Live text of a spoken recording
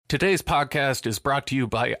Today's podcast is brought to you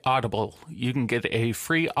by Audible. You can get a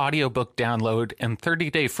free audiobook download and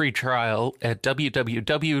 30-day free trial at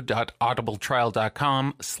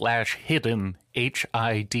www.audibletrial.com/hidden,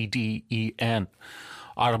 HIDDEN.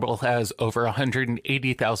 Audible has over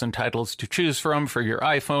 180,000 titles to choose from for your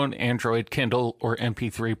iPhone, Android, Kindle, or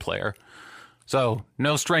MP3 player. So,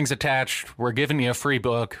 no strings attached. We're giving you a free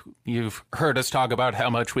book. You've heard us talk about how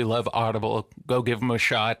much we love Audible. Go give them a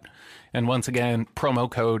shot. And once again,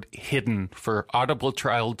 promo code HIDDEN for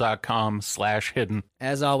audibletrial.com/hidden.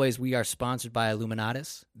 As always, we are sponsored by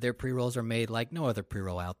Illuminatus. Their pre-rolls are made like no other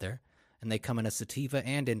pre-roll out there, and they come in a sativa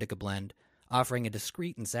and indica blend, offering a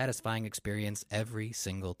discreet and satisfying experience every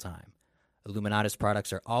single time. Illuminatus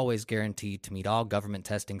products are always guaranteed to meet all government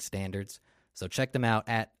testing standards, so check them out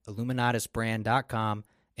at illuminatusbrand.com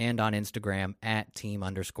and on Instagram at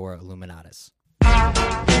 @team_Illuminatus.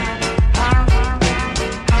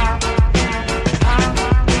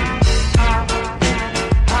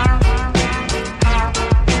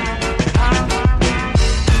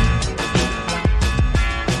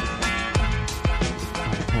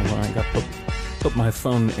 Put my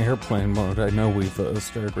phone in airplane mode. I know we've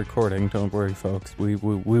started recording. Don't worry, folks. We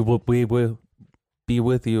will be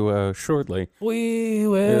with you shortly. We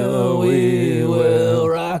will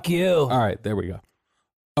rock you. All right, there we go.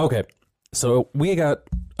 Okay, so we got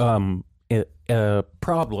a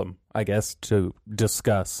problem, I guess, to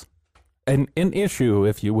discuss, an issue,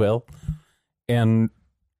 if you will, and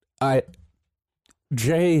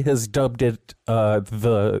Jay has dubbed it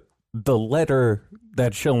the letter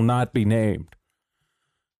that shall not be named.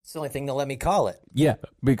 It's the only thing they'll let me call it. Yeah,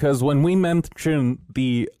 because when we mention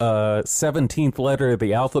the 17th letter of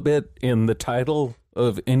the alphabet in the title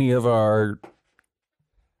of any of our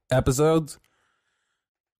episodes,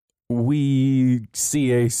 we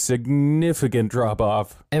see a significant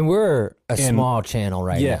drop-off. And we're a small channel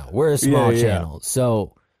right now. We're a small channel.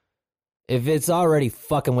 So if it's already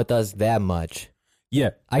fucking with us that much,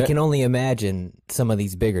 I can only imagine some of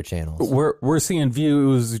these bigger channels. We're seeing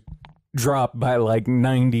views drop by like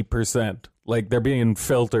 90%. Like they're being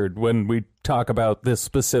filtered when we talk about this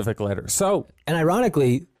specific letter. So, and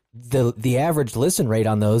ironically, the average listen rate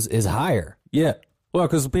on those is higher. Yeah. Well,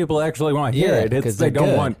 because people actually want to hear it. They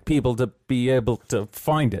don't want people to be able to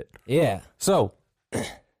find it. Yeah. So,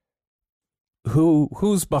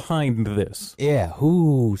 who's behind this? Yeah.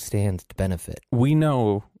 Who stands to benefit? We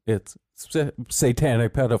know it's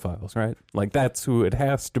satanic pedophiles, right? Like, that's who it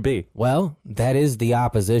has to be. Well, that is the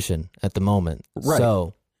opposition at the moment. Right.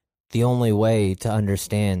 So, the only way to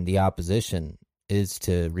understand the opposition is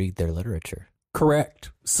to read their literature.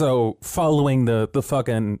 Correct. So, following the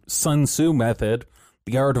fucking Sun Tzu method,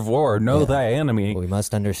 the art of war, know thy enemy. We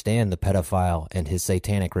must understand the pedophile and his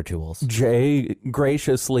satanic rituals. Jay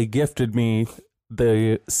graciously gifted me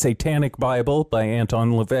the Satanic Bible by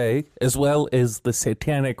Anton LaVey, as well as the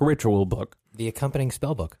Satanic Ritual book. The accompanying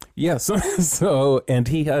spell book. Yes. So, and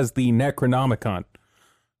he has the Necronomicon.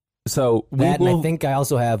 So, I think I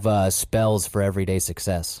also have spells for everyday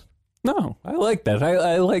success. No, I like that.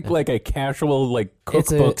 I like a casual, like,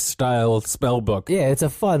 cookbook style spell book. Yeah, it's a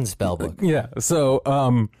fun spell book. Yeah. So,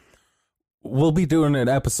 we'll be doing an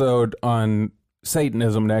episode on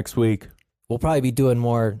Satanism next week. We'll probably be doing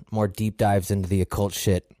more deep dives into the occult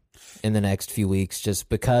shit in the next few weeks just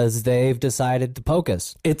because they've decided to poke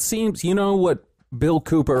us. It seems, you know what Bill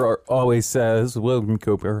Cooper always says, William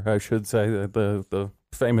Cooper, I should say, the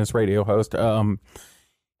famous radio host,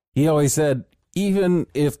 he always said, even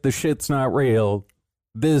if the shit's not real,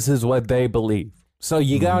 this is what they believe. So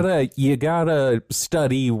you gotta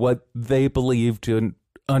study what they believe to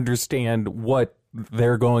understand what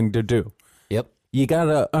they're going to do. Yep. You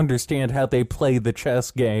gotta understand how they play the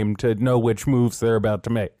chess game to know which moves they're about to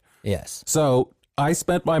make. Yes. So I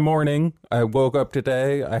spent my morning, I woke up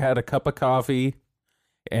today, I had a cup of coffee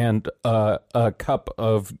and a cup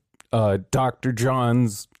of Dr.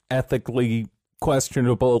 John's ethically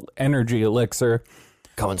questionable energy elixir.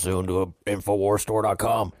 Coming soon to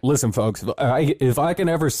InfoWarsStore.com. Listen, folks, if I can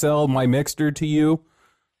ever sell my mixture to you,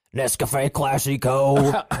 Nescafe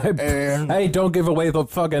Classico. Hey, don't give away the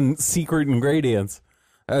fucking secret ingredients.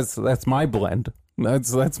 That's my blend.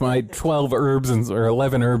 That's my 12 herbs or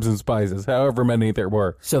 11 herbs and spices, however many there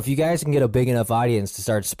were. So if you guys can get a big enough audience to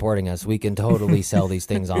start supporting us, we can totally sell these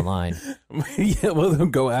things online. Yeah, we'll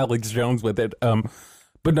go Alex Jones with it.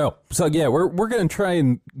 But no. So yeah, we're going to try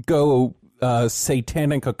and go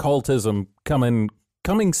satanic occultism coming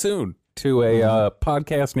soon to a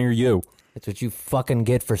podcast near you. That's what you fucking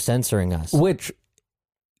get for censoring us. Which,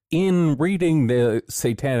 in reading the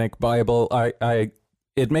Satanic Bible,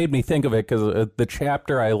 it made me think of it because the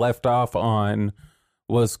chapter I left off on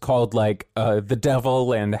was called like The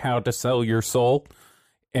Devil and How to Sell Your Soul.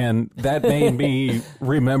 And that made me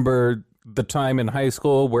remember the time in high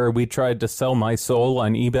school where we tried to sell my soul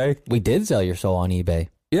on eBay. We did sell your soul on eBay.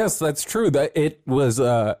 Yes, that's true. That it was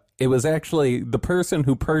actually the person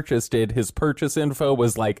who purchased it. His purchase info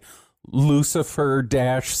was like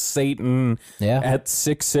Lucifer-Satan at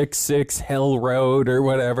 666 Hell Road or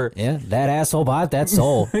whatever. Yeah, that asshole bought that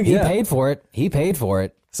soul. He paid for it. He paid for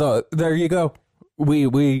it. So there you go.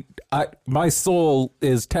 My soul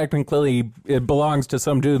is technically, it belongs to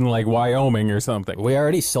some dude in like Wyoming or something. We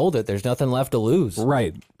already sold it. There's nothing left to lose.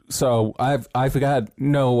 Right. So I've got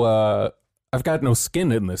no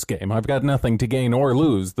skin in this game. I've got nothing to gain or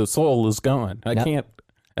lose. The soul is gone. I can't.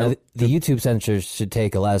 The YouTube censors should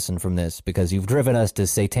take a lesson from this because you've driven us to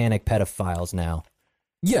satanic pedophiles now.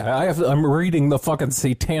 Yeah, I'm reading the fucking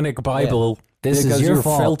satanic Bible. Yeah. This because is your you're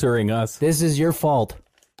fault. filtering us. This is your fault.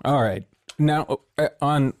 All right. Now,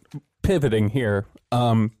 on pivoting here,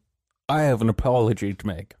 I have an apology to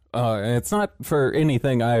make. It's not for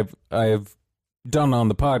anything I've done on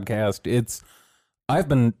the podcast. I've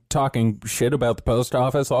been talking shit about the post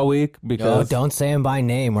office all week because... Oh, don't say them by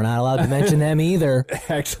name. We're not allowed to mention them either.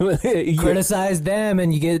 Actually... Criticize them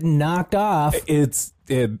and you get knocked off. He's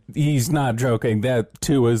not joking. That,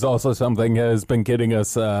 too, is also something that has been getting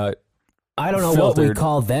us I don't know filtered. what we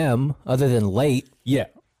call them other than late. Yeah.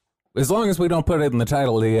 As long as we don't put it in the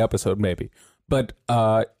title of the episode, maybe. But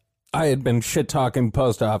I had been shit-talking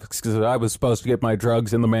post office because I was supposed to get my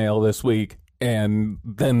drugs in the mail this week. And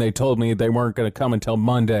then they told me they weren't going to come until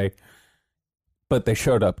Monday, but they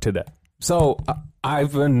showed up today. So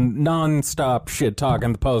I've been nonstop shit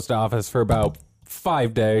talking the post office for about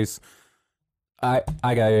 5 days. I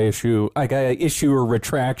got to issue a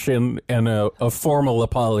retraction and a formal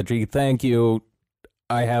apology. Thank you.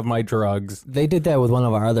 I have my drugs. They did that with one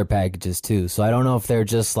of our other packages too, so I don't know if they're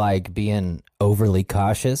just like being overly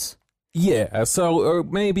cautious. Yeah, so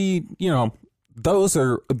maybe, those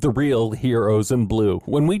are the real heroes in blue.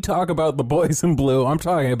 When we talk about the boys in blue, I'm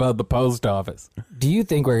talking about the post office. Do you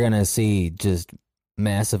think we're going to see just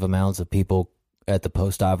massive amounts of people at the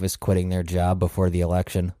post office quitting their job before the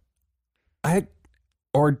election?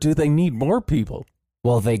 Or do they need more people?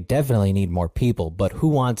 Well, they definitely need more people, but who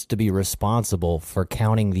wants to be responsible for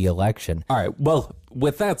counting the election? All right, well,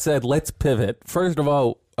 with that said, let's pivot. First of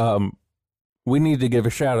all, we need to give a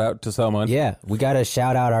shout out to someone. Yeah, we got to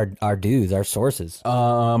shout out our dudes, our sources.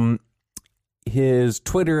 His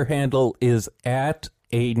Twitter handle is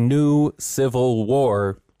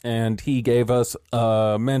 @ANewCivilWar, and he gave us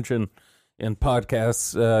a mention in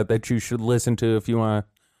podcasts that you should listen to if you want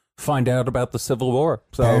to find out about the Civil War.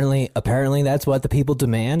 So apparently that's what the people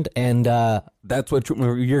demand, and that's what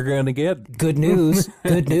you're going to get. Good news.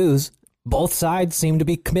 Good news. Both sides seem to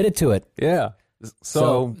be committed to it. Yeah.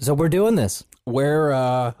 So we're doing this.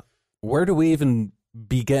 Where do we even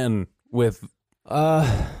begin with?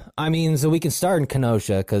 I mean, so we can start in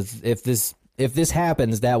Kenosha because if this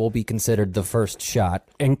happens, that will be considered the first shot.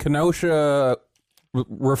 In Kenosha,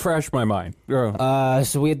 refresh my mind.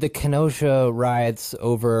 So we had the Kenosha riots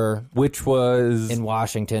over, which was in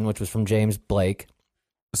Washington, which was from James Blake.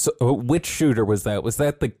 So, which shooter was that? Was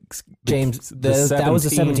that the James? That was a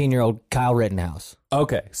 17-year-old Kyle Rittenhouse.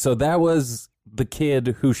 Okay, so that was the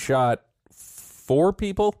kid who shot 4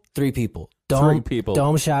 people? 3 people. 3 people.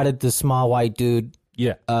 Dome shotted the small white dude.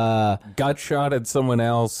 Yeah. Got shot at someone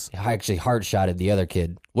else. Actually, heart shotted the other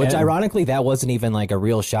kid. Which, ironically, that wasn't even like a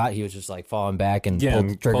real shot. He was just like falling back and pulled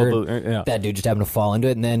the trigger. That dude just happened to fall into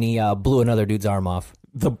it, and then he blew another dude's arm off.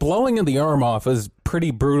 The blowing of the arm off is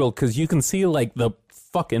pretty brutal because you can see like the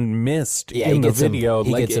fucking mist in the video.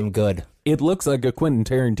 He gets him good. It looks like a Quentin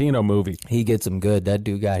Tarantino movie. He gets him good. That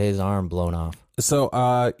dude got his arm blown off. So,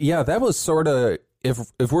 that was sort of,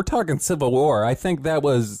 if we're talking Civil War, I think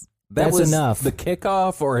that's enough. The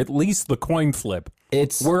kickoff, or at least the coin flip.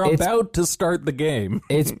 We're about to start the game.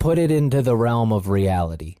 It's put it into the realm of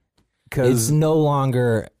reality. It's no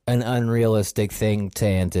longer an unrealistic thing to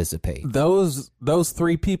anticipate. Those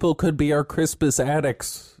 3 people could be our Crispus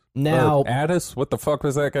Attucks. Now, Addis, what the fuck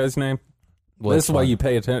was that guy's name? This is why you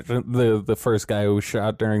pay attention. The first guy who was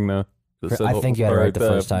shot during the Civil, I think you had it right the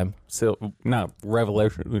first time. Not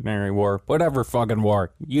Revolutionary War, whatever fucking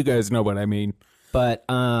war. You guys know what I mean. But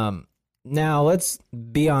now let's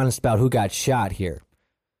be honest about who got shot here.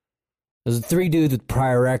 There's 3 dudes with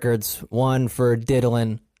prior records, one for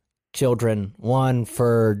diddling children, one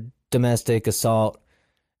for domestic assault,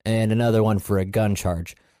 and another one for a gun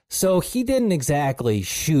charge. So he didn't exactly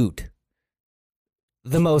shoot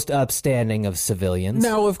the most upstanding of civilians.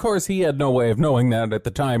 Now, of course, he had no way of knowing that at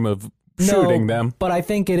the time of shooting them. But I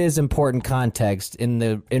think it is important context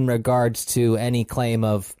in regards to any claim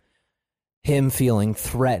of him feeling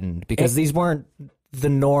threatened, because these weren't the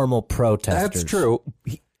normal protesters. That's true.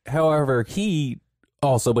 However, he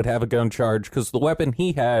also would have a gun charge because the weapon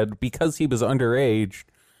he had, because he was underage.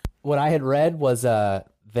 What I had read was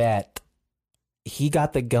that he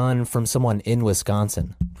got the gun from someone in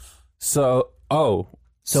Wisconsin. So it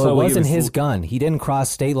wasn't his gun. He didn't cross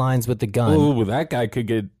state lines with the gun. Ooh, that guy could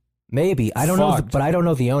get maybe. I don't know, fucked. but I don't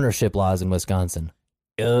know the ownership laws in Wisconsin.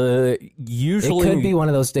 Usually, it could be one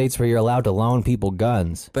of those states where you're allowed to loan people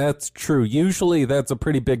guns. That's true. Usually, that's a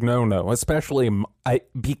pretty big no-no, especially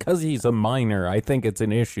because he's a minor. I think it's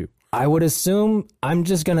an issue. I would assume. I'm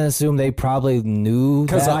just gonna assume they probably knew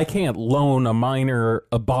because that. I can't loan a minor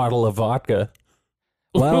a bottle of vodka.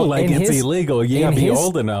 Well, like it's illegal. You gotta be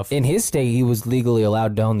old enough. In his state, he was legally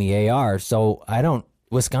allowed to own the AR. So I don't.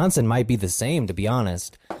 Wisconsin might be the same, to be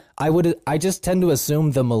honest. I just tend to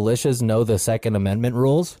assume the militias know the Second Amendment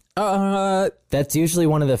rules. That's usually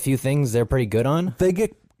one of the few things they're pretty good on. They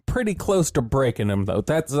get pretty close to breaking them, though.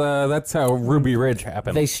 That's how Ruby Ridge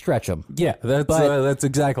happened. They stretch them. Yeah, that's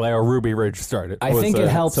exactly how Ruby Ridge started. I think it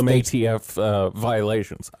helps some ATF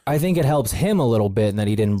violations. I think it helps him a little bit in that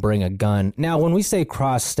he didn't bring a gun. Now, when we say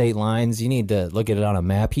cross state lines, you need to look at it on a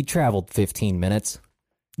map. He traveled 15 minutes.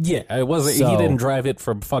 Yeah, it wasn't. So, he didn't drive it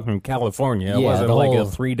from fucking California. It Yeah, wasn't the like whole- a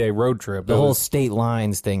 3-day road trip. The whole state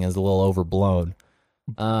lines thing is a little overblown.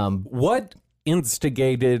 What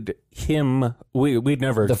instigated him? We'd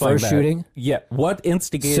never The explained first that. shooting? Yeah, what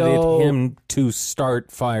instigated So- him to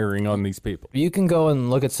start firing on these people? You can go and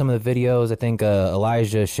look at some of the videos. I think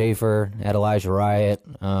Elijah Schaefer at Elijah Riot.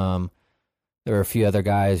 There were a few other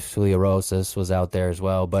guys. Julio Rosas was out there as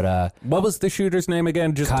well. But What was the shooter's name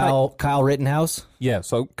again? Just Kyle Rittenhouse. yeah,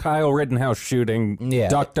 so Kyle Rittenhouse shooting. Yeah.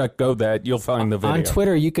 DuckDuckGo that. You'll find the video. On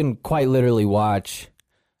Twitter, you can quite literally watch.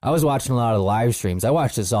 I was watching a lot of live streams. I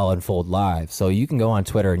watched this all unfold live. So you can go on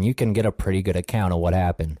Twitter and you can get a pretty good account of what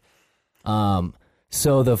happened.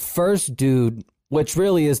 So the first dude, which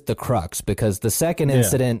really is the crux, because the second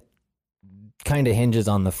incident kind of hinges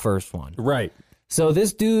on the first one. Right. So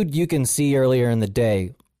this dude you can see earlier in the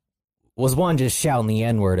day was one just shouting the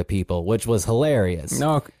N-word at people, which was hilarious.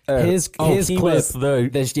 No, his he clip, was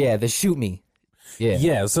the shoot me. Yeah.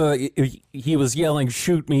 Yeah, so he was yelling,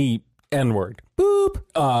 "Shoot me, N-word."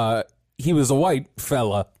 Boop. He was a white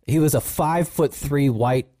fella. He was a 5'3"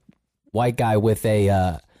 white guy with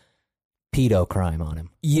a pedo crime on him.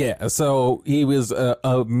 Yeah, so he was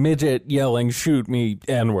a midget yelling, "Shoot me,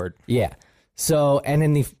 N-word." Yeah. So, and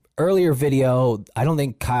in the earlier video, I don't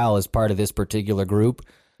think Kyle is part of this particular group,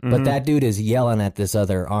 but that dude is yelling at this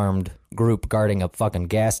other armed group guarding a fucking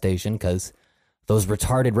gas station because those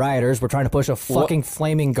retarded rioters were trying to push a fucking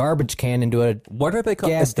flaming garbage can into a What are they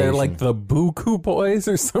called? gas They're station. like the Buku Boys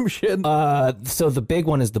or some shit. So the big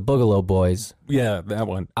one is the Boogaloo Boys. Yeah, that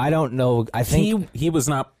one. I don't know. I think He was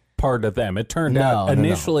not part of them. It turned No, out no, no.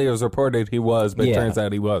 initially it was reported he was, but it Yeah. turns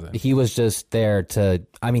out he wasn't. he was just there to.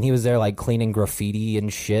 I mean, he was there like cleaning graffiti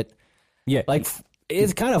and shit. Yeah, Like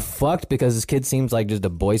it's kind of fucked because this kid seems like just a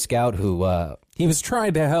Boy Scout who. he was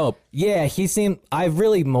trying to help. Yeah, he seemed. I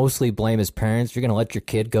really mostly blame his parents. You're gonna let your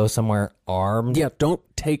kid go somewhere armed. Yeah, don't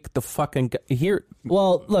take the fucking here.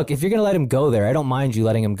 Well, look, if you're gonna let him go there, I don't mind you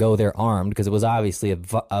letting him go there armed because it was obviously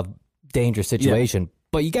a dangerous situation.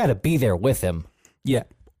 But you got to be there with him. Yeah,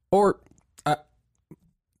 or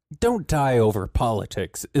don't die over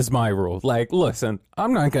politics is my rule. Like, listen,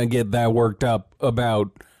 I'm not gonna get that worked up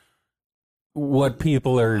about what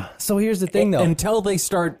people are. So here's the thing, though. Until they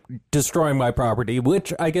start destroying my property,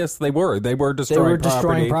 which I guess they were. They were They destroying were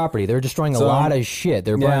destroying property. They were destroying a lot of shit.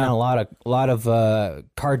 They were burning Yeah. down a lot of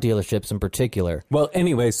car dealerships in particular. Well,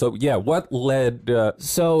 anyway, so yeah, what led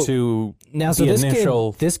So to now, so the this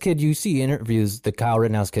initial? kid, you see interviews the Kyle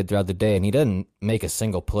Rittenhouse kid throughout the day, and he doesn't make a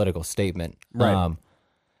single political statement. Right.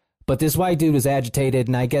 But this white dude was agitated,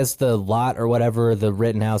 and I guess the lot or whatever the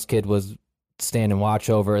Rittenhouse kid was standing watch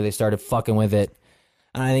over, they started fucking with it.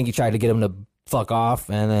 And I think he tried to get him to fuck off,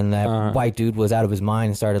 and then that white dude was out of his mind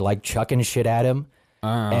and started like chucking shit at him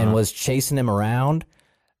and was chasing him around.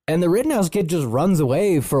 And the Rittenhouse kid just runs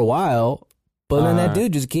away for a while, but then that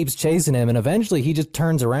dude just keeps chasing him, and eventually he just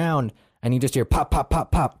turns around and you just hear pop, pop,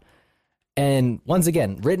 pop, pop. And once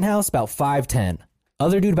again, Rittenhouse about 5'10",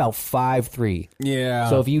 other dude about 5'3". Yeah.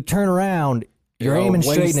 So if you turn around, you're aiming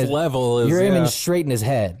straight in his level. Is, you're aiming yeah. straight in his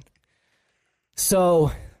head.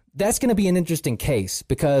 So that's going to be an interesting case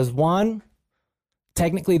because one,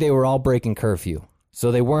 technically they were all breaking curfew,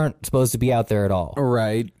 so they weren't supposed to be out there at all.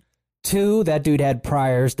 Right. Two, that dude had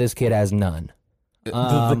priors. This kid has none.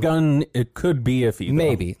 The gun, it could be iffy. Though.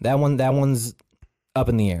 Maybe that one's up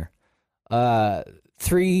in the air.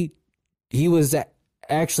 3, he was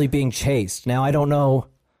actually being chased. Now I don't know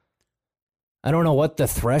what the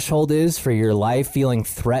threshold is for your life feeling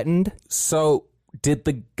threatened. So did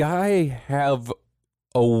the guy have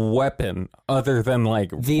a weapon other than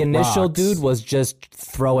like the initial rocks? dude was just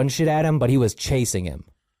throwing shit at him, but he was chasing him.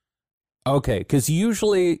 Okay, because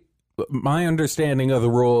usually my understanding of the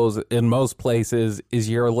rules in most places is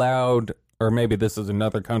you're allowed, or maybe this is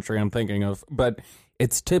another country I'm thinking of, but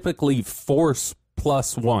it's typically force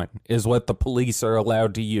 +1 is what the police are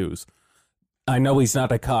allowed to use. I know he's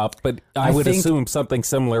not a cop, but I would assume something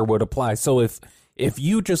similar would apply. So if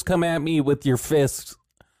you just come at me with your fists,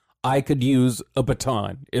 I could use a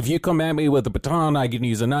baton. If you come at me with a baton, I can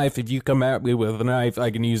use a knife. If you come at me with a knife,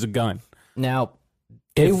 I can use a gun. Now,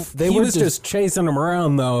 He was just chasing him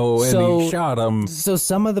around, though, and he shot him. So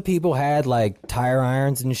some of the people had, like, tire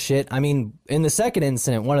irons and shit. I mean, in the second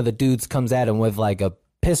incident, one of the dudes comes at him with, like, a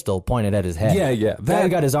pistol pointed at his head. Yeah. The guy who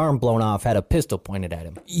got his arm blown off had a pistol pointed at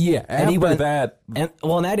him. Yeah, and that... And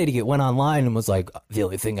that idiot went online and was like, the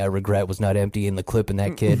only thing I regret was not emptying the clip in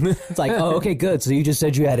that kid. It's like, oh, okay, good. So you just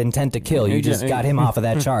said you had intent to kill. You just got him off of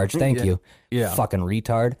that charge. Thank you. Yeah. Fucking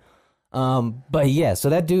retard. But yeah, so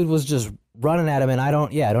that dude was just running at him, and I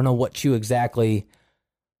don't know what you exactly...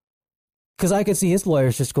 Because I could see his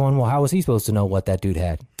lawyers just going, well, how was he supposed to know what that dude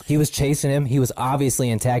had? He was chasing him. He was obviously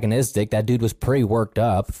antagonistic. That dude was pretty worked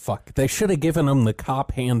up. Fuck. They should have given him the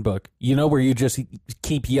cop handbook. You know, where you just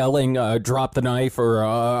keep yelling, drop the knife,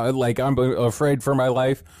 or like, I'm afraid for my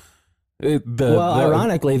life.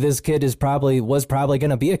 Ironically, this kid was probably going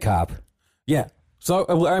to be a cop. Yeah.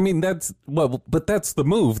 So, I mean, but that's the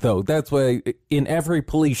move, though. That's why in every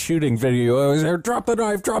police shooting video, drop the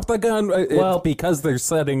knife, drop the gun. Well, because they're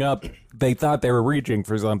setting up, they thought they were reaching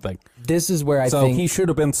for something. This is where I think... So he should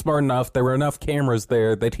have been smart enough. There were enough cameras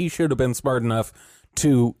there that he should have been smart enough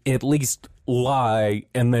to at least lie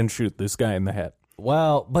and then shoot this guy in the head.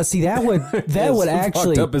 Well, but see, that would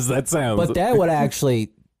actually... fucked up as that sounds. But that would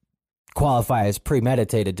actually qualify as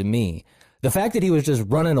premeditated to me. The fact that he was just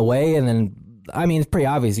running away and then... I mean, it's pretty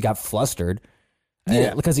obvious he got flustered.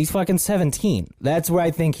 Yeah. Because he's fucking 17. That's where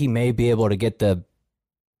I think he may be able to get a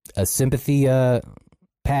sympathy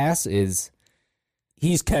pass is...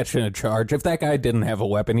 He's catching a charge. If that guy didn't have a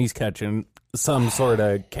weapon, he's catching some sort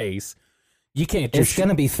of case. You can't just... It's going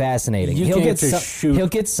to be fascinating. He'll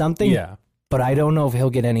get something, yeah. But I don't know if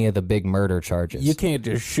he'll get any of the big murder charges. You can't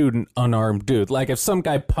just shoot an unarmed dude. Like, if some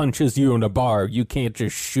guy punches you in a bar, you can't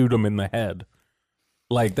just shoot him in the head.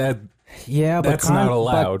 Like, that... Yeah, that's not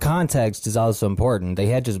allowed. But context is also important. They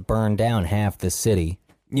had just burned down half the city.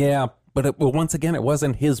 Yeah, but once again, it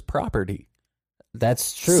wasn't his property.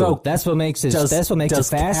 That's true. So that's what makes it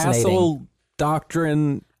fascinating. Castle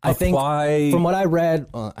doctrine apply? I think from what I read,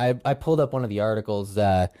 I pulled up one of the articles.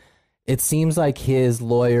 It seems like his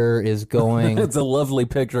lawyer is going... It's a lovely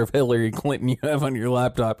picture of Hillary Clinton you have on your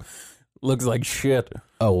laptop. Looks like shit.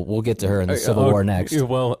 Oh, we'll get to her in the Civil War next.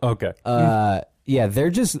 Well, okay. Yeah,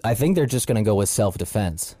 I think they're just going to go with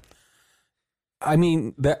self-defense. I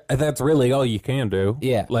mean, that's really all you can do.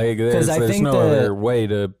 Yeah. Like, there's no other way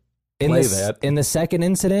to play that. In the second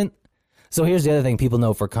incident, so here's the other thing people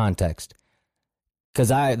know for context. Because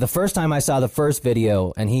the first time I saw the first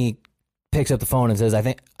video, and he picks up the phone and says, I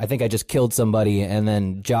think I just killed somebody, and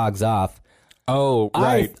then jogs off. Oh,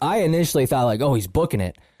 right. I initially thought, like, oh, he's booking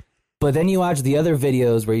it. But then you watch the other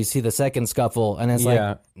videos where you see the second scuffle, and it's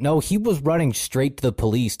like, no, he was running straight to the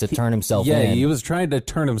police to turn himself in. Yeah, he was trying to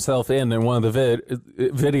turn himself in one of the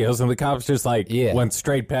videos, and the cops just went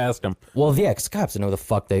straight past him. Well, yeah, because cops didn't know who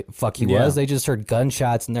the fuck he was. They just heard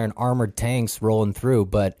gunshots, and they're in armored tanks rolling through.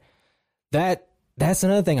 But that's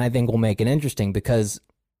another thing I think will make it interesting, because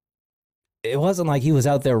it wasn't like he was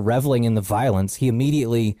out there reveling in the violence. He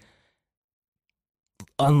immediately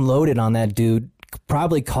unloaded on that dude.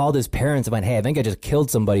 Probably called his parents and went, hey, I think I just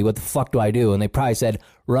killed somebody. What the fuck do I do? And they probably said,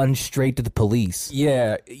 run straight to the police.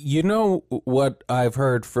 Yeah. You know what I've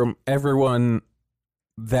heard from everyone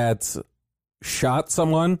that's shot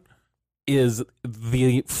someone is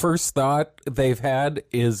the first thought they've had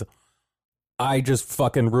is, I just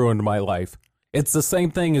fucking ruined my life. It's the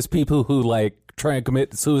same thing as people who try and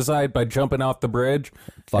commit suicide by jumping off the bridge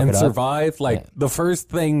and survive. The first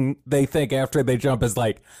thing they think after they jump is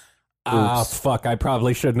fuck, I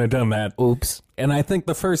probably shouldn't have done that. Oops. And I think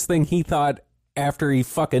the first thing he thought after he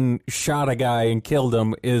fucking shot a guy and killed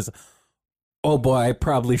him is, oh boy, I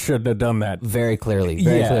probably shouldn't have done that. Very clearly.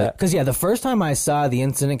 Because, the first time I saw the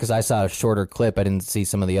incident, because I saw a shorter clip, I didn't see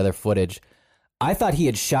some of the other footage, I thought he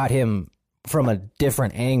had shot him from a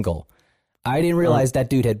different angle. I didn't realize that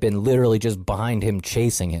dude had been literally just behind him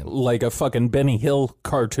chasing him. Like a fucking Benny Hill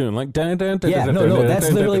cartoon. Like, Yeah, no, that's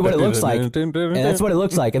literally what it looks like. And that's what it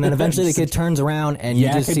looks like. And then eventually the kid turns around and you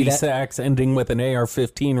just see Yakety that. sacks ending with an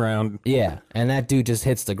AR-15 round. Yeah, and that dude just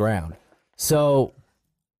hits the ground. So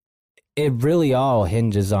it really all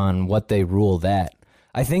hinges on what they rule that.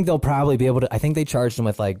 I think they'll probably be able to. I think they charged him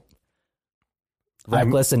with like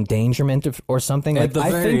reckless endangerment or something. At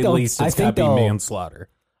Like, the very least, it's got to be manslaughter.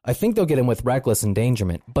 I think they'll get him with reckless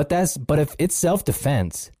endangerment. But if it's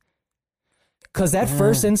self-defense, because that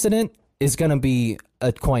first incident is going to be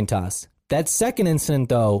a coin toss. That second incident,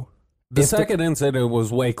 though, The second incident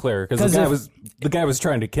was way clearer because the guy was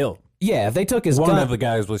trying to kill. yeah, if they took his One gun, of the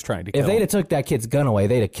guys was trying to kill. if they'd have took that kid's gun away,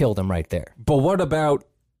 they'd have killed him right there. But what about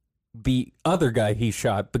the other guy he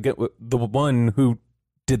shot? The one who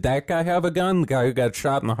did that guy have a gun? The guy who got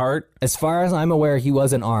shot in the heart? As far as I'm aware, he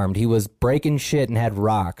wasn't armed. He was breaking shit and had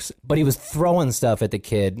rocks, but he was throwing stuff at the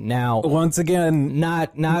kid. Now, Once again,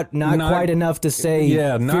 not quite enough to say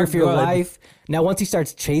not fear for your good. life. Now, once he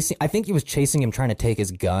starts chasing, I think he was chasing him trying to take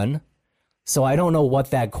his gun. So I don't know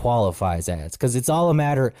what that qualifies as, because it's all a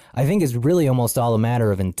matter. I think it's really almost all a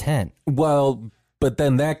matter of intent. well, but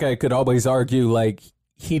then that guy could always argue like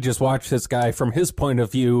he just watched this guy from his point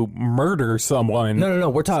of view murder someone. No.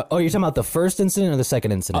 We're talking. Oh, you're talking about the first incident or the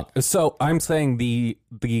second incident? So I'm saying the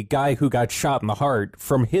guy who got shot in the heart,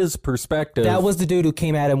 from his perspective. That was the dude who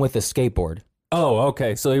came at him with a skateboard. Oh,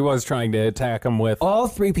 okay. So he was trying to attack him with. All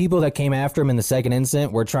three people that came after him in the second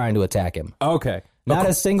incident were trying to attack him. Okay. Not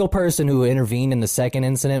a single person who intervened in the second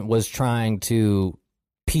incident was trying to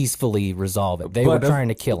peacefully resolve it. They were trying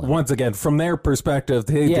to kill him. Once again, from their perspective,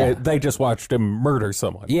 they just watched him murder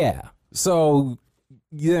someone. Yeah. So,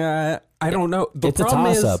 yeah, I don't know. The It's a problem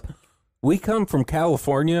is, toss-up. we come from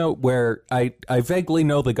California where I vaguely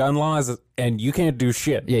know the gun laws and you can't do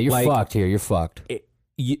shit. Yeah, you're Like, fucked here. You're fucked.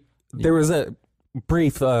 There was a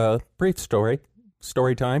brief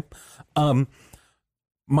story time.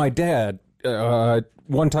 My dad,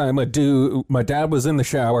 one time my dad was in the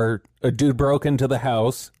shower, a dude broke into the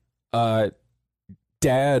house.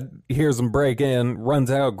 Dad hears him break in, runs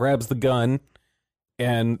out, grabs the gun,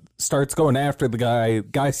 and starts going after the guy.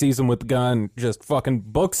 Guy sees him with the gun, just fucking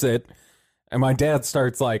books it. And my dad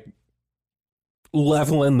starts like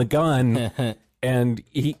leveling the gun. And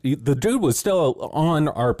the dude was still on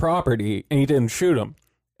our property, and he didn't shoot him.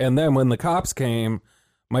 And then when the cops came,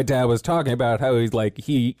 my dad was talking about how he's like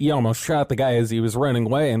he almost shot the guy as he was running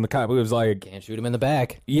away, and the cop was like, Can't shoot him in the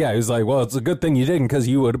back. "Yeah," he was like, "Well, it's a good thing you didn't, because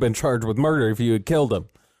you would have been charged with murder if you had killed him."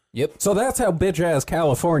 Yep. So that's how bitch ass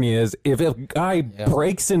California is. If a guy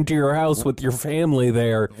breaks into your house with your family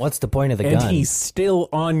there, What's the point of the and gun? he's still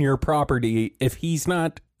on your property, if he's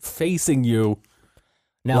not facing you,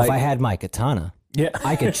 Now, if I had my katana, yeah,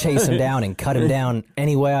 I could chase him down and cut him down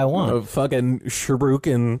any way I want. fucking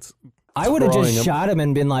shurikens. I would have throwing just him. shot him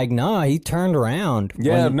and been like, "Nah, he turned around."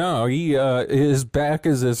 Yeah, When- no, he his back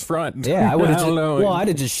is his front. yeah, I would have. don't know. Well, I'd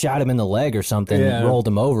have just shot him in the leg or something, Yeah. rolled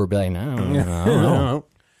him over, be like, "No, I don't know."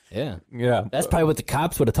 Yeah, yeah, that's probably what the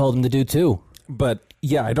cops would have told him to do too. but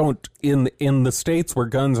yeah, I don't in the states where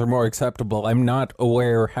guns are more acceptable. I'm not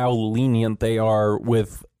aware how lenient they are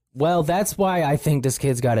with. Well, that's why I think this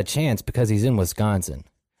kid's got a chance, because he's in Wisconsin.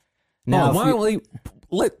 Now, Why don't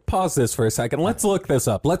we pause this for a second? Let's look this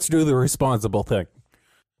up. Let's do the responsible thing.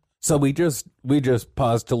 So we just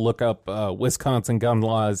paused to look up Wisconsin gun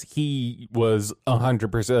laws. He was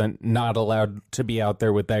 100% not allowed to be out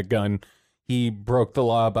there with that gun. He broke the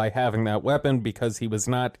law by having that weapon because he was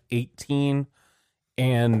not 18,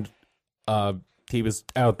 and he was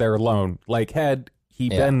out there alone. Like, had he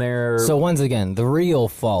been there... So once again, the real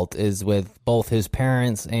fault is with both his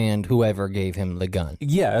parents and whoever gave him the gun.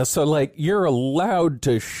 Yeah, so like you're allowed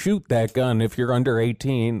to shoot that gun if you're under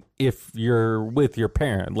 18 if you're with your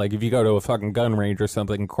parent. Like if you go to a fucking gun range or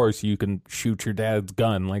something, of course you can shoot your dad's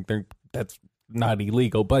gun. Like that's not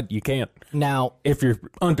illegal, but you can't. Now, If you're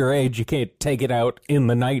underage, you can't take it out in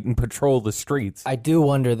the night and patrol the streets. I do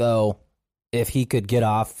wonder though if he could get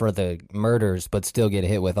off for the murders but still get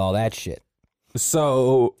hit with all that shit.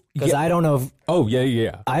 So Because I don't know if oh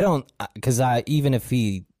yeah. I don't, because even if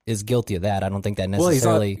he is guilty of that, I don't think that Well, he's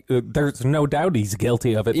not, necessarily. there's no doubt he's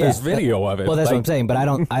guilty of it. Yeah, There's video of it. Well, that's what Like, I'm saying, but I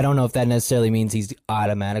don't know if that necessarily means he's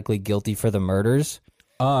automatically guilty for the murders.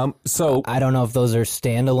 So I don't know if those are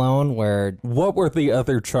standalone, where what were the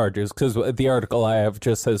other charges? Because the article I have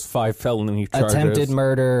just says 5 felony charges. attempted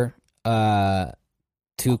murder,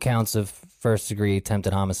 2 counts of first-degree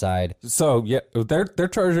attempted homicide. So yeah, they're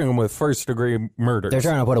charging him with first-degree murder. They're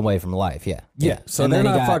trying to put him away from life. Yeah, Yeah, so And they're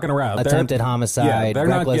then he not got fucking around. Attempted homicide. Yeah, they're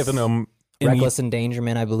not reckless, giving him any, reckless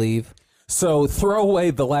endangerment, I believe. So throw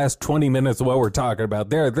away the last 20 minutes of what we're talking about.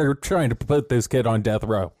 They're trying to put this kid on death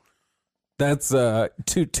row. That's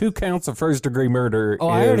two counts of first-degree murder. Oh,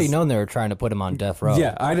 I already known they were trying to put him on death row.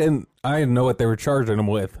 Yeah, I didn't know what they were charging him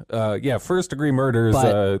with. Yeah, first-degree murder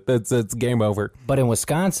is that's game over. But in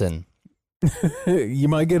Wisconsin, you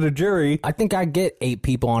might get a jury. I think I get 8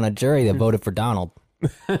 people on a jury that voted for Donald.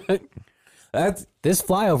 That's This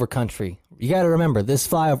flyover country. You got to remember,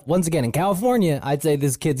 once again, in California, I'd say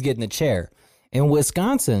this kid's getting a chair. In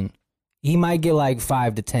Wisconsin, he might get like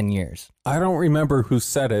 5 to 10 years. I don't remember who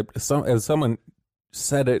said it. Someone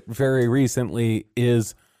said it very recently.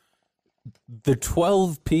 Is the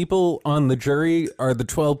 12 people on the jury are the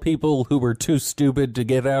 12 people who were too stupid to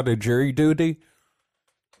get out of jury duty?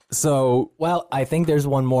 So, Well, I think there's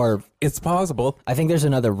one more. it's possible. I think there's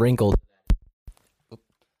another wrinkle.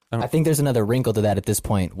 Oh. I think there's another wrinkle to that at this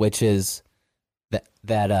point, which is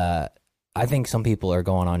that I think some people are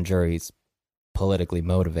going on juries politically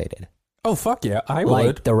motivated. Oh, fuck yeah, I Like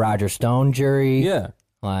would. the Roger Stone jury. Yeah.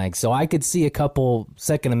 Like, so I could see a couple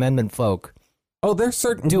Second Amendment folk Oh, there's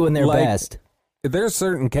certain doing their best. There's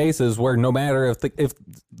certain cases where no matter if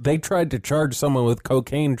they tried to charge someone with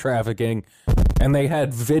cocaine trafficking and they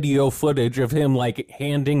had video footage of him like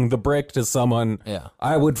handing the brick to someone, Yeah.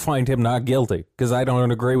 I would find him not guilty because I don't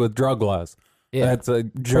agree with drug laws. Yeah, That's a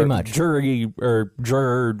pretty much. jury or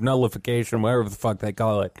juror nullification, whatever the fuck they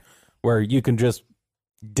call it, where you can just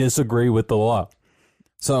disagree with the law.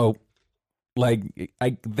 So, like,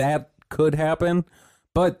 that could happen,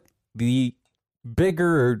 but the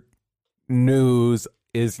bigger news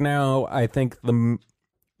is now, I think,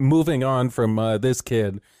 moving on from this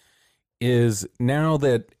kid is now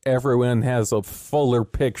that everyone has a fuller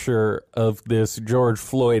picture of this George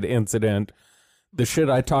Floyd incident, the shit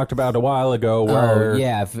I talked about a while ago where... Oh,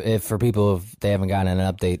 yeah, if for people, if they haven't gotten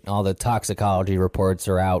an update, all the toxicology reports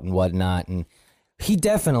are out and whatnot, and he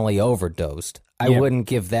definitely overdosed. I Yeah. wouldn't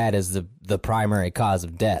give that as the primary cause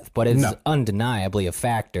of death, but it's No. undeniably a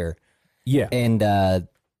factor. Yeah. And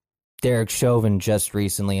Derek Chauvin just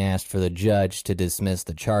recently asked for the judge to dismiss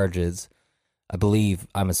the charges.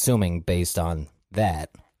 I'm assuming based on that.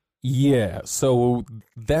 Yeah, so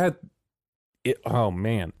oh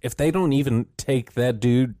man, if they don't even take that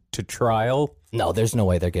dude to trial, No, there's no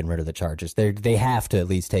way they're getting rid of the charges. They have to at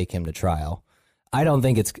least take him to trial. I don't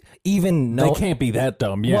think it's even they can't be that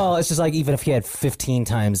dumb. Yeah. Well, it's just like even if he had 15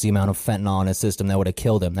 times the amount of fentanyl in his system that would have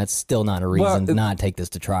killed him, that's still not a reason to not take this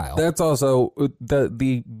to trial. That's also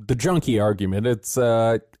the junkie argument. It's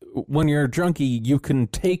when you're a junkie, you can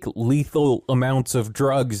take lethal amounts of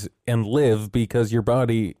drugs and live because your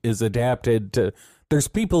body is adapted to. There's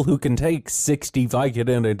people who can take 60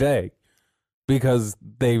 Vicodin a day because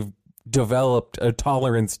they've developed a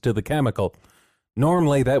tolerance to the chemical.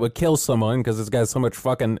 Normally, that would kill someone because it's got so much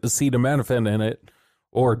fucking acetaminophen in it,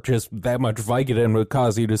 or just that much Vicodin would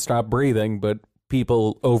cause you to stop breathing, but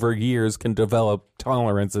people over years can develop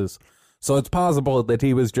tolerances. So it's possible that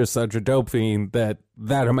he was just such a dope fiend that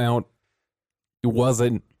amount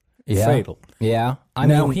wasn't fatal. Yeah. I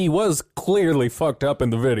Now, mean, he was clearly fucked up in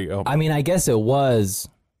the video. I guess it was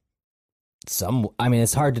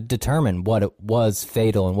it's hard to determine what it was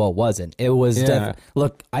fatal and what wasn't. It was, Yeah.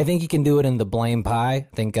 look, I think you can do it in the blame pie.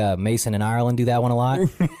 I think Mason and Ireland do that one a lot.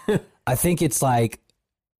 I think it's like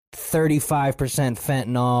 35%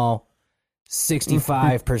 fentanyl,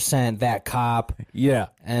 65% that cop, Yeah.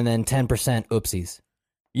 and then 10% oopsies.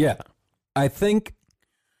 Yeah. I think...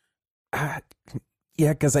 yeah,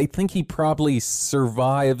 because I think he probably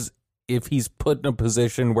survives if he's put in a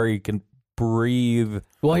position where he can breathe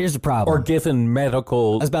Well, here's the problem. or given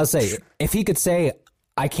medical... I was about to say, if he could say,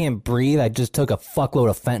 I can't breathe, I just took a fuckload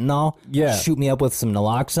of fentanyl, Yeah. shoot me up with some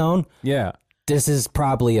naloxone, Yeah. this is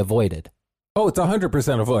probably avoided. Oh, it's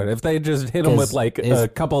 100% avoided. If they just hit him with 'Cause like his- a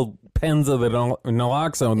couple pens of the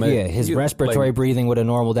naloxone... Yeah, his respiratory breathing would have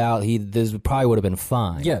normaled out. This probably would have been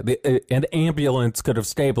fine. Yeah, an ambulance could have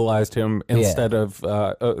stabilized him instead of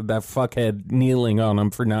that fuckhead kneeling on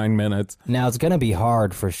him for 9 minutes. Now, it's going to be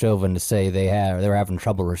hard for Chauvin to say they're having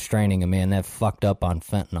trouble restraining a man that fucked up on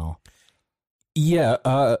fentanyl. Yeah,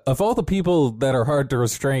 of all the people that are hard to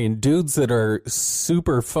restrain, dudes that are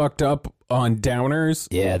super fucked up on downers,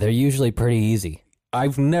 Yeah, they're usually pretty easy.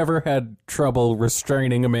 I've never had trouble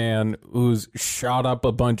restraining a man who's shot up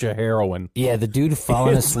a bunch of heroin. Yeah, the dude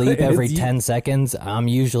falling It's- asleep every it's- 10 seconds, I'm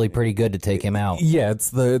usually pretty good to take him out. Yeah, it's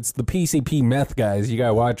the PCP meth guys you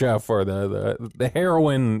gotta watch out for, the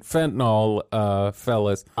heroin fentanyl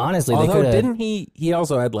fellas. Honestly, they Although could have... didn't he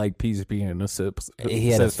also had like PCP in his system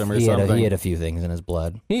or something? He had a few things in his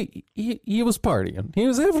blood. He was partying. He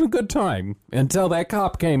was having a good time until that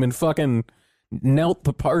cop came and fucking knelt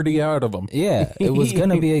the party out of them. Yeah, it was going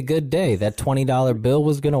to be a good day. That $20 bill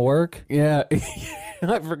was going to work. Yeah.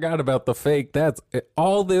 I forgot about the fake. That's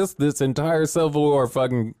all this entire Civil War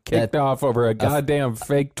fucking kicked off over a goddamn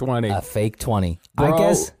fake 20. A fake 20. Bro, I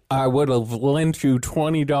guess I would have lent you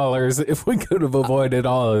 $20 if we could have avoided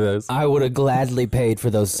all of this. I would have gladly paid for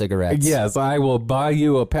those cigarettes. Yes, I will buy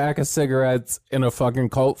you a pack of cigarettes in a fucking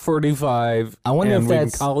Colt 45. I wonder and if we can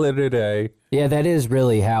that's call it a day. Yeah, that is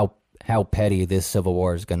really how petty this Civil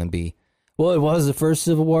War is going to be. Well, it was the first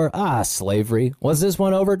Civil War. Slavery. Was this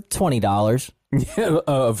one over? $20. Yeah,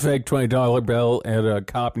 a fake $20 bill and a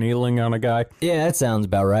cop kneeling on a guy. Yeah, that sounds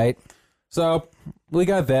about right. So we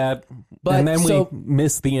got that, and then we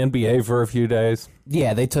missed the NBA for a few days.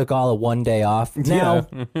 Yeah, they took all of one day off. Now,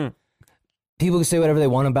 people can say whatever they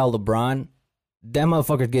want about LeBron. That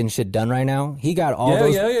motherfucker's getting shit done right now. He got all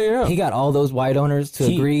those. He got all those white owners to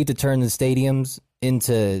agree to turn the stadiums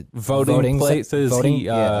into voting places.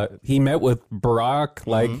 He met with Barack.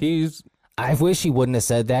 Like he's. I wish he wouldn't have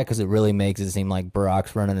said that because it really makes it seem like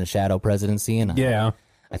Barack's running a shadow presidency, and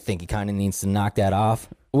I think he kind of needs to knock that off.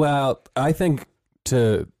 Well, I think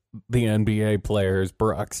to the NBA players,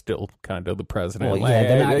 Barack's still kind of the president. Well,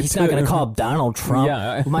 yeah, he's not going to call Donald Trump.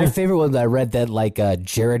 Yeah. My favorite was I read that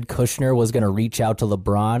Jared Kushner was going to reach out to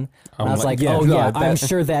LeBron. And I was like, I'm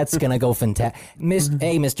sure that's going to go fantastic.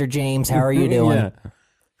 Hey, Mr. James, how are you doing?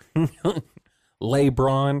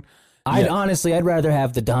 LeBron. I'd rather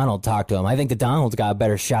have the Donald talk to him. I think the Donald's got a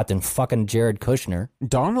better shot than fucking Jared Kushner.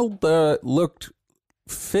 Donald looked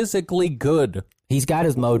physically good. He's got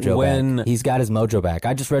his mojo back. He's got his mojo back.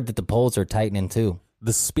 I just read that the polls are tightening too.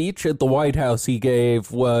 The speech at the White House he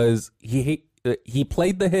gave was he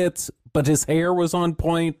played the hits, but his hair was on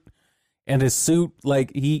point, and his suit,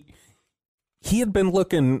 like he had been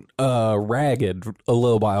looking ragged a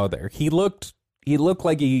little while there. He looked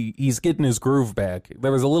like he's getting his groove back.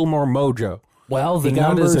 There was a little more mojo. Well, he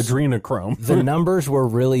got his adrenochrome. The numbers were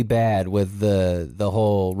really bad with the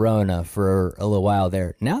whole Rona for a little while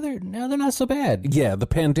there. Now they're not so bad. Yeah, the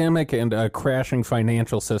pandemic and a crashing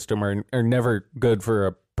financial system are never good for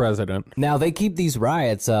a president. Now they keep these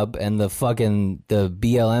riots up, and the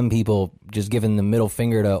BLM people just giving the middle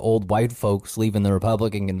finger to old white folks leaving the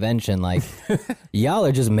Republican convention. Like, y'all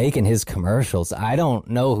are just making his commercials. I don't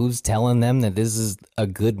know who's telling them that this is a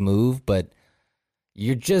good move, but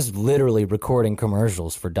you're just literally recording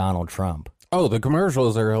commercials for Donald Trump. Oh, the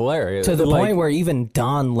commercials are hilarious. To the point where even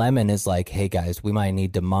Don Lemon is like, hey, guys, we might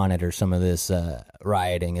need to monitor some of this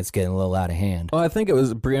rioting. It's getting a little out of hand. Well, I think it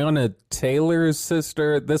was Breonna Taylor's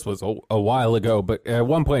sister. This was a while ago, but at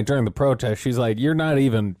one point during the protest, she's like, you're not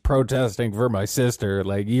even protesting for my sister.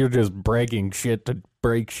 Like, you're just breaking shit to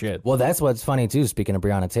break shit. Well, that's what's funny, too, speaking of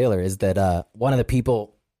Breonna Taylor, is that one of the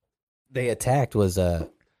people they attacked was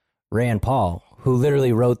Rand Paul, who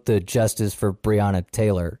literally wrote the Justice for Breonna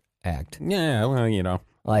Taylor Act. Yeah, well, you know.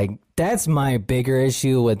 Like, that's my bigger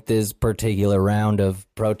issue with this particular round of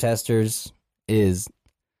protesters is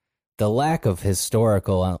the lack of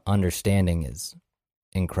historical understanding is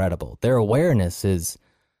incredible. Their awareness is,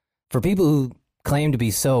 for people who claim to be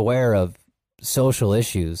so aware of social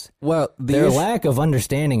issues, well, their lack of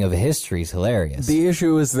understanding of history is hilarious. The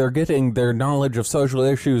issue is they're getting their knowledge of social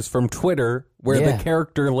issues from Twitter, where the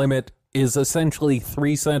character limit is essentially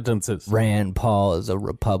 3 sentences. Rand Paul is a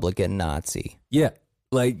Republican Nazi. Yeah.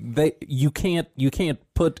 Like you can't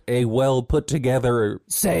put a well put together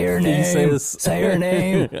say her name. Say her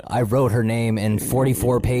name. I wrote her name and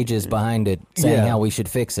 44 pages behind it saying how we should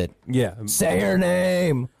fix it. Yeah. Say her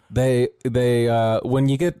name. They when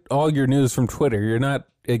you get all your news from Twitter, you're not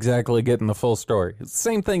exactly getting the full story. It's the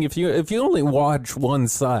same thing if you only watch one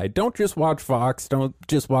side. Don't just watch Fox, don't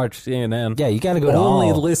just watch CNN. Yeah, you got to go to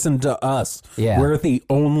only listen to us. Yeah. We're the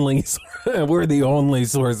only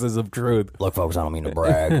sources of truth. Look, folks, I don't mean to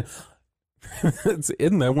brag.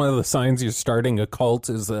 Isn't that one of the signs you're starting a cult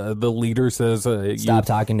is the leader says stop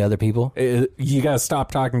talking to other people? You got to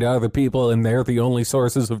stop talking to other people and they're the only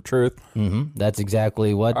sources of truth. Mm-hmm. That's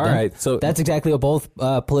exactly what so that's exactly what both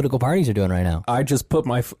political parties are doing right now. I just put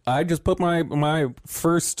my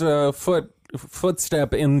first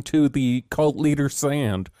footstep into the cult leader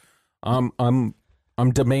sand. I'm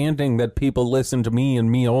demanding that people listen to me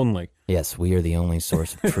and me only. Yes, we are the only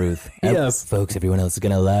source of truth. Yes. Folks, everyone else is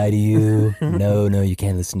going to lie to you. No, you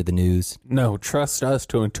can't listen to the news. No, trust us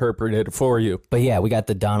to interpret it for you. But yeah, we got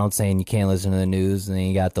the Donald saying you can't listen to the news, and then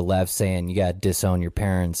you got the left saying you got to disown your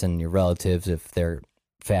parents and your relatives if they're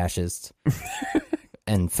fascists.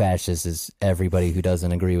 And fascist is everybody who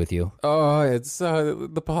doesn't agree with you. Oh, it's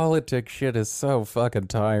the politics shit is so fucking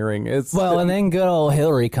tiring. And then good old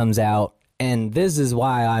Hillary comes out And this is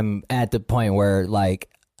why I'm at the point where, like,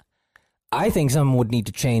 I think something would need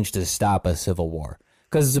to change to stop a civil war.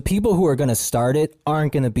 Because the people who are going to start it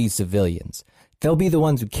aren't going to be civilians. They'll be the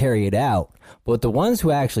ones who carry it out. But the ones who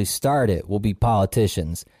actually start it will be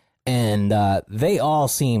politicians. And they all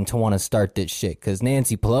seem to want to start this shit. Because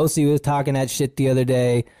Nancy Pelosi was talking that shit the other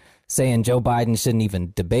day, saying Joe Biden shouldn't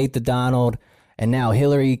even debate the Donald. And now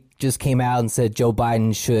Hillary just came out and said Joe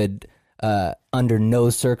Biden should, under no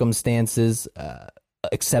circumstances,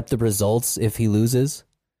 accept the results if he loses.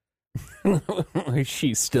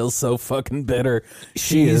 She's still so fucking bitter.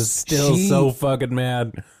 She is still so fucking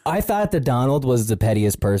mad. I thought the Donald was the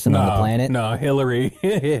pettiest person on the planet. No, Hillary.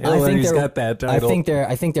 Hillary's got that title. I think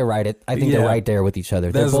they're right. They're right there with each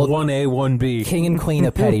other. There's they're both 1A, 1B. king and queen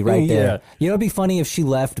of petty right there. Yeah. You know, it'd be funny if she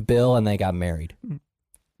left Bill and they got married.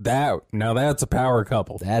 Now that's a power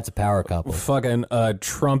couple. That's a power couple. Fucking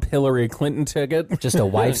Trump Hillary Clinton ticket. Just a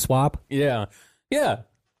wife swap. Yeah.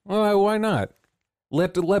 Well, why not?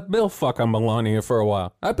 Let Bill fuck on Melania for a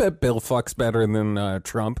while. I bet Bill fucks better than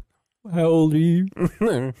Trump. How old are you?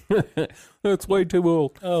 That's way too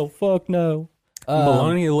old. Oh, fuck no.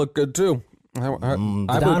 Melania looked good too.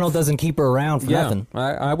 Donald doesn't keep her around for nothing.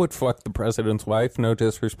 I would fuck the president's wife. No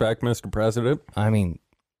disrespect, Mr. President. I mean,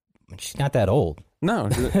 she's not that old. No,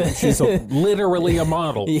 she's literally a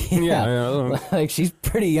model. Yeah. Like, she's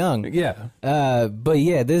pretty young. Yeah. But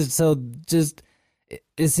yeah,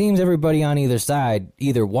 it seems everybody on either side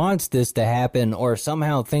either wants this to happen or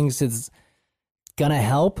somehow thinks it's gonna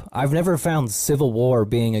help. I've never found civil war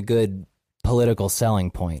being a good political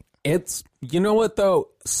selling point. It's, you know what though?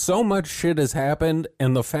 So much shit has happened,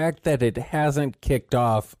 and the fact that it hasn't kicked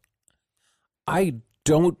off, I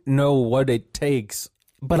don't know what it takes.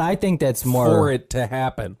 But I think that's more for it to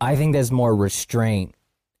happen. I think that's more restraint,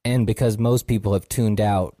 and because most people have tuned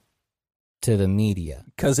out to the media.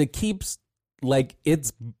 Because it keeps, like,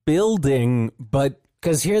 it's building, but...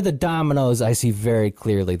 Because here are the dominoes I see very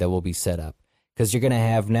clearly that will be set up. Because you're going to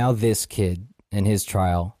have now this kid in his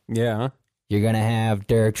trial. Yeah. You're going to have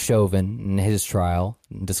Derek Chauvin in his trial.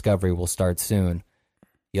 Discovery will start soon.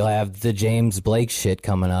 You'll have the James Blake shit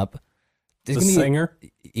coming up. The singer?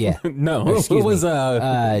 Yeah. No. What was his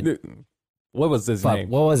name?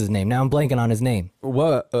 What was his name? Now I'm blanking on his name.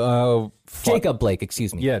 What? Jacob Blake,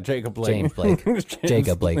 excuse me. Yeah, Jacob Blake. James Blake.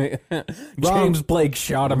 Jacob Blake. James Blake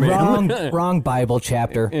shot him in. Wrong Bible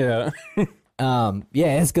chapter. Yeah.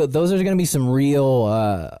 Yeah, it's good. Those are going to be some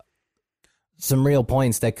real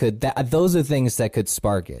points that could. Those are things that could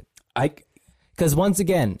spark it. Because once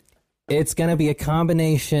again, it's going to be a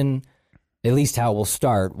combination. At least how it will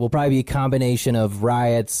start will probably be a combination of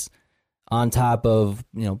riots on top of,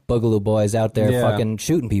 Boogaloo Boys out there fucking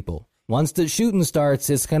shooting people. Once the shooting starts,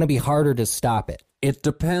 it's going to be harder to stop it. It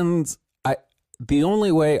depends. The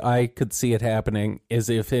only way I could see it happening is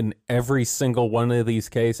if in every single one of these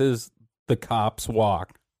cases, the cops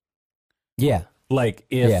walk. Yeah. Like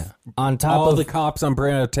if on top all of the cops on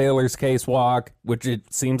Breonna Taylor's case walk, which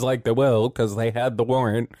it seems like they will because they had the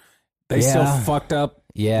warrant, they still fucked up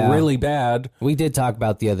really bad. We did talk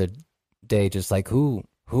about the other day, just like who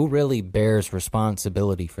really bears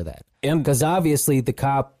responsibility for that? And because obviously the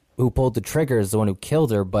cop who pulled the trigger is the one who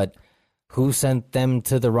killed her, but who sent them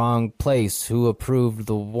to the wrong place? Who approved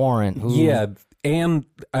the warrant? Yeah, and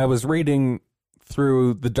I was reading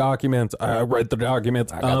through the documents. I read the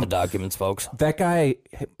documents. I got the documents, folks. That guy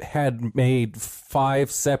had made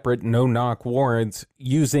 5 separate no-knock warrants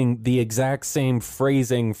using the exact same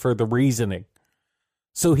phrasing for the reasoning.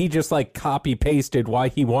 So he just copy-pasted why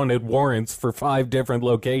he wanted warrants for 5 different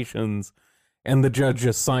locations, and the judge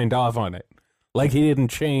just signed off on it. Like, he didn't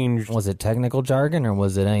change. Was it technical jargon, or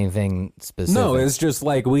was it anything specific? No, it's just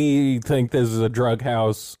we think this is a drug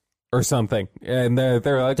house or something. And they're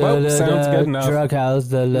like, well, sounds good enough. Drug house,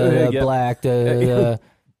 black,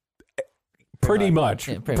 Pretty much.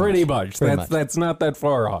 Pretty much. That's not that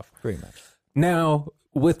far off. Pretty much. Now,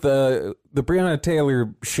 with the Breonna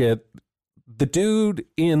Taylor shit, the dude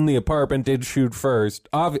in the apartment did shoot first.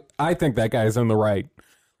 I think that guy's in the right.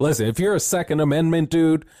 Listen, if you're a Second Amendment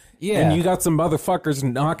dude, and you got some motherfuckers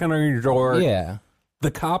knocking on your door,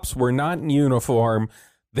 the cops were not in uniform.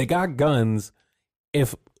 They got guns.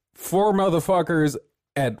 If 4 motherfuckers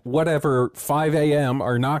at 5 a.m.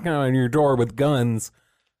 are knocking on your door with guns,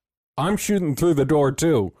 I'm shooting through the door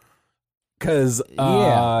too. Because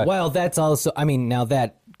well, that's also. I mean, now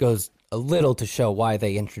that goes a little to show why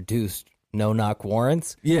they introduced no-knock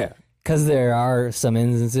warrants. Yeah. Because there are some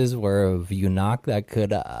instances where if you knock, that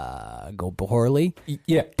could go poorly.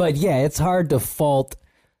 Yeah. But yeah, it's hard to fault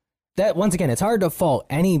that once again, it's hard to fault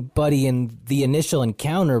anybody in the initial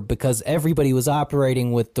encounter because everybody was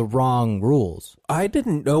operating with the wrong rules. I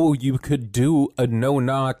didn't know you could do a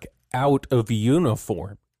no-knock out of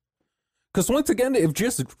uniform. Because once again, if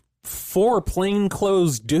just 4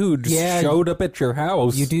 plainclothes dudes showed up at your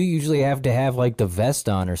house... You do usually have to have, like, the vest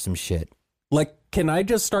on or some shit. Like, can I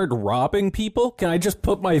just start robbing people? Can I just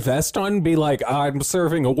put my vest on and be like, I'm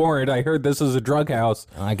serving a warrant. I heard this is a drug house.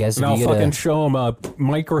 I guess and if I'll you get fucking show them a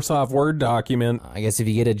Microsoft Word document. I guess if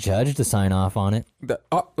you get a judge to sign off on it.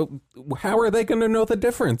 How are they going to know the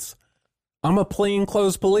difference? I'm a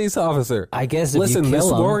plainclothes police officer. I guess if Listen, you this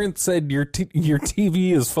kill 'em, warrant said your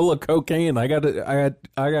TV is full of cocaine. I got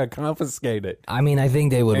to confiscate it. I mean, I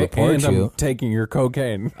think they would report and you. I'm taking your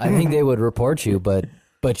cocaine. I think they would report you, but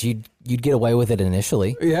you'd get away with it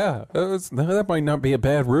initially. Yeah, that might not be a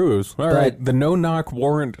bad ruse. All right, the no-knock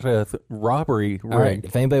warrant robbery ring. All right,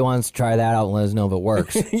 if anybody wants to try that out, let us know if it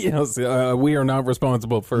works. Yes, we are not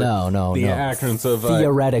responsible for the actions of...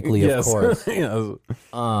 Theoretically, yes. of course. Yes.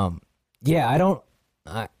 Yeah, I don't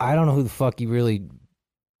know who the fuck you really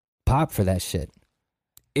pop for that shit.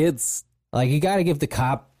 It's... Like, you got to give the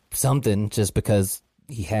cop something just because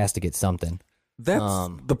he has to get something. That's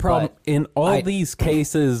the problem. In all these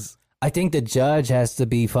cases... I think the judge has to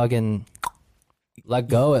be fucking let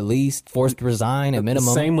go at least, forced to resign at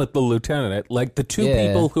minimum. Same with the lieutenant. Like, the two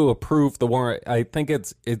people who approved the warrant, I think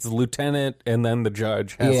it's lieutenant and then the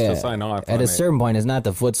judge has to sign off on At it. a certain point, it's not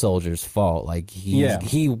the foot soldier's fault. Like, he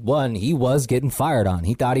was getting fired on.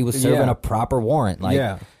 He thought he was serving a proper warrant.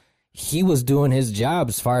 Like, he was doing his job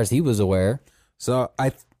as far as he was aware. So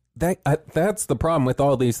that's the problem with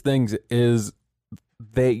all these things is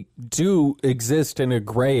they do exist in a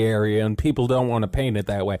gray area and people don't want to paint it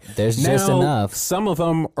that way. There's just enough. Some of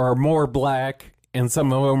them are more black and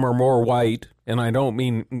some of them are more white. And I don't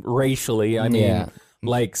mean racially. I mean,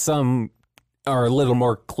 like, some are a little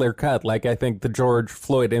more clear cut. Like, I think the George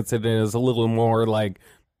Floyd incident is a little more like,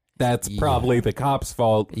 that's probably the cop's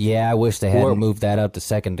fault. Yeah, I wish they hadn't moved that up to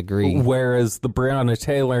second degree. Whereas the Breonna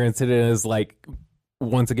Taylor incident is like,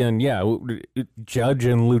 once again, judge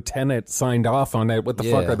and lieutenant signed off on it. What the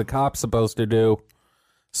fuck are the cops supposed to do?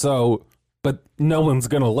 So, but no one's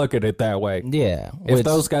going to look at it that way. Yeah. If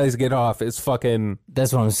those guys get off, it's fucking...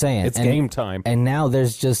 That's what I'm saying. It's game time. And now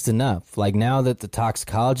there's just enough. Like, now that the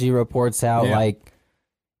toxicology report's out,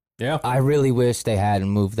 I really wish they hadn't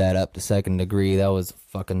moved that up to second degree. That was a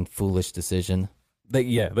fucking foolish decision.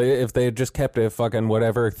 If they had just kept it fucking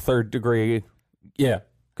whatever, third degree,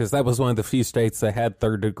 because that was one of the few states that had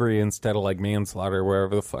third degree instead of like manslaughter,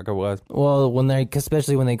 wherever the fuck it was. Well,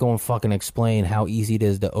 especially when they go and fucking explain how easy it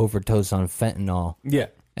is to overdose on fentanyl. Yeah.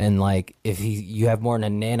 And like, if you have more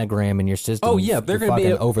than a nanogram in your system, they're going to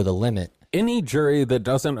be over the limit. Any jury that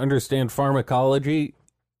doesn't understand pharmacology,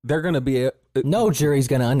 they're going to be... No jury's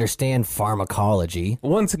going to understand pharmacology.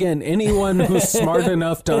 Once again, anyone who's smart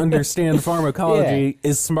enough to understand pharmacology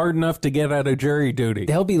is smart enough to get out of jury duty.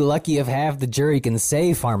 They'll be lucky if half the jury can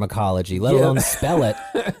say pharmacology, let alone spell it.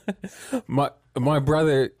 My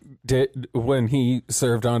brother did, when he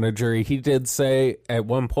served on a jury, he did say at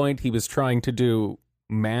one point he was trying to do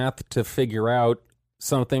math to figure out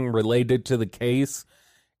something related to the case.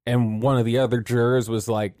 And one of the other jurors was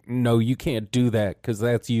like, no, you can't do that because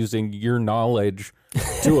that's using your knowledge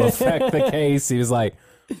to affect the case. He was like,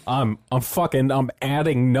 I'm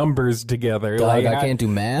adding numbers together. Dog, like, I can't do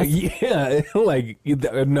math? Yeah. Like,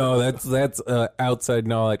 no, that's outside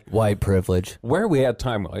knowledge. White privilege. Where are we at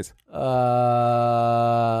time-wise?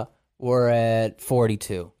 We're at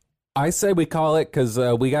 42. I say we call it because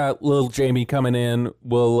we got little Jamie coming in.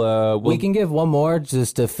 We can give one more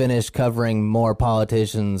just to finish covering more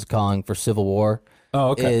politicians calling for civil war.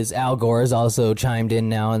 Oh, okay. Is Al Gore has also chimed in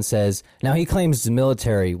now and says, now he claims the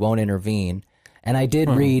military won't intervene. And I did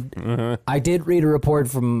read a report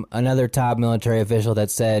from another top military official that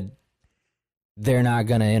said they're not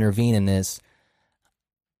going to intervene in this.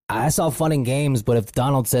 I saw fun and games, but if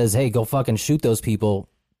Donald says, hey, go fucking shoot those people,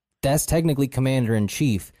 that's technically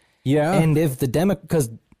commander-in-chief. Yeah. And if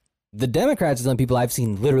because the Democrats are the people I've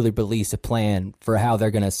seen literally release a plan for how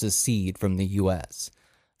they're going to secede from the U.S.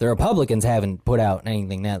 The Republicans haven't put out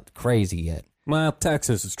anything that crazy yet. Well,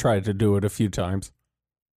 Texas has tried to do it a few times.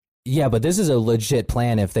 Yeah, but this is a legit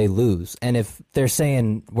plan if they lose. And if they're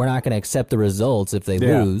saying we're not going to accept the results if they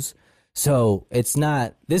lose, so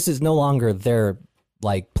this is no longer their,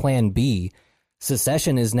 like, plan B.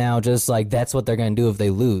 Secession is now just like, that's what they're going to do if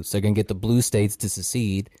they lose. They're going to get the blue states to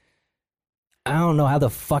secede. I don't know how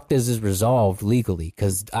the fuck this is resolved legally,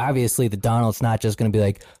 because obviously the Donald's not just going to be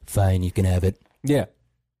like, fine, you can have it. Yeah.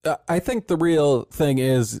 I think the real thing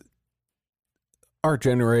is our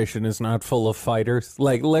generation is not full of fighters.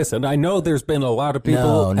 Like, listen, I know there's been a lot of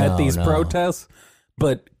people at these protests,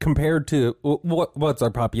 but compared to what's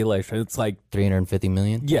our population? It's like 350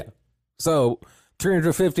 million. Yeah. So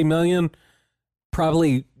 350 million,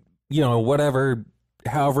 probably, whatever,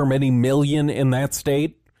 however many million in that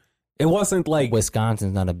state. It wasn't like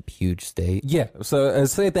Wisconsin's not a huge state. Yeah. So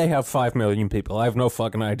say they have 5 million people. I have no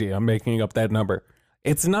fucking idea. I'm making up that number.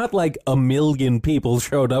 It's not like 1 million people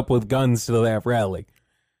showed up with guns to that rally.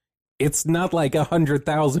 It's not like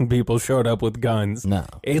 100,000 people showed up with guns. No.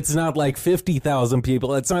 It's not like 50,000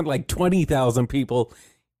 people. It's not like 20,000 people.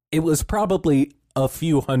 It was probably a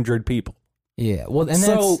few hundred people. Yeah, well,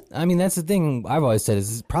 and that's the thing I've always said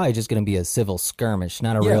is it's probably just going to be a civil skirmish,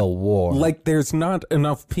 not a real war. Like, there's not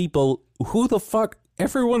enough people. Who the fuck?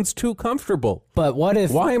 Everyone's too comfortable. But what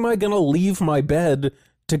if? Why am I going to leave my bed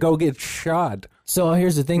to go get shot? So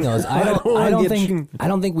here's the thing, though: is I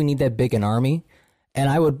don't think we need that big an army.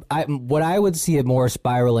 And what I would see it more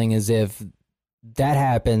spiraling is if that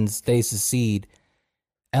happens, they secede.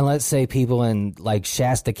 And let's say people in like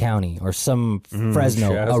Shasta County or some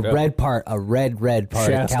Fresno, Shasta. a red part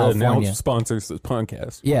Shasta of California. now sponsors this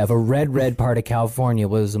podcast. Yeah, if a red part of California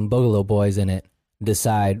with some Boogaloo boys in it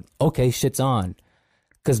decide, okay, shit's on.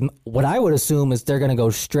 Because what I would assume is they're going to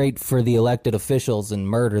go straight for the elected officials and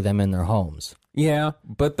murder them in their homes. Yeah,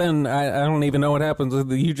 but then I don't even know what happens.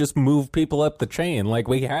 You just move people up the chain. Like,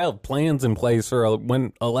 we have plans in place for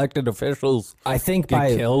when elected officials get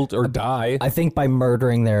killed or die. I think by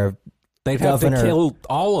murdering their They'd governor, have to kill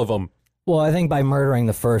all of them. Well, I think by murdering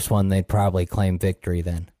the first one, they'd probably claim victory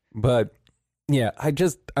then. But, yeah, I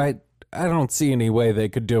don't see any way they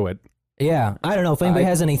could do it. Yeah, I don't know if anybody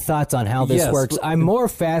has any thoughts on how this works. I'm more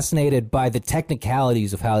fascinated by the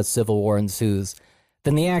technicalities of how a civil war ensues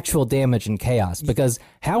than the actual damage and chaos, because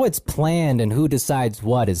how it's planned and who decides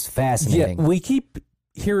what is fascinating. Yeah, we keep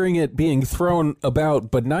hearing it being thrown about,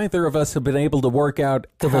 but neither of us have been able to work out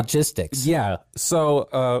the logistics. Yeah.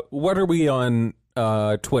 So, what are we on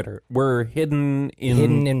Twitter? We're hidden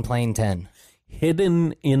in plain 10.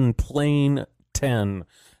 Hidden in plain 10.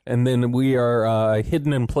 And then we are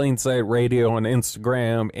Hidden in Plain Sight Radio on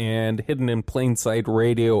Instagram and Hidden in Plain Sight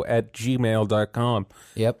Radio at gmail.com.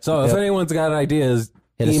 Yep. So if anyone's got ideas,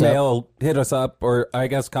 hit us up, or I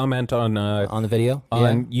guess comment on the video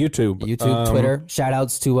on YouTube. Twitter. Shout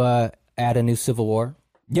outs to add a new Civil War.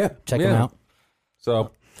 Yeah. Check them out.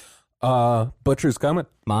 So Butcher's coming.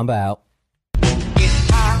 Mamba out.